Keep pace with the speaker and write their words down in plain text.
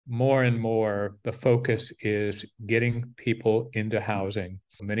more and more, the focus is getting people into housing.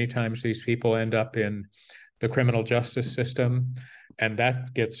 Many times these people end up in the criminal justice system, and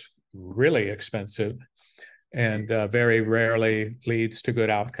that gets really expensive and very rarely leads to good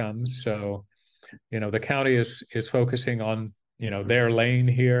outcomes. So, the county is focusing on, their lane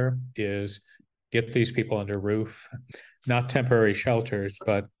here is get these people under roof, not temporary shelters,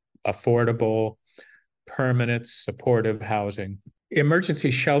 but affordable, permanent, supportive housing.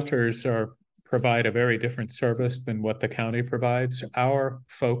 Emergency shelters provide a very different service than what the county provides. Our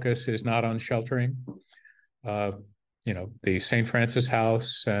focus is not on sheltering. Uh, the St. Francis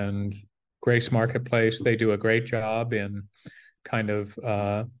House and Grace Marketplace, they do a great job in kind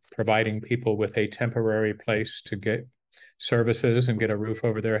of providing people with a temporary place to get services and get a roof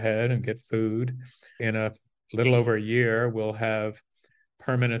over their head and get food. In a little over a year, we'll have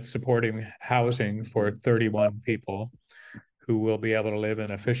permanent supporting housing for 31 people who will be able to live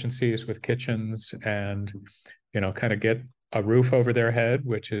in efficiencies with kitchens and, kind of get a roof over their head,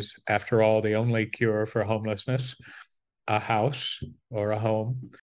 which is, after all, the only cure for homelessness, a house or a home.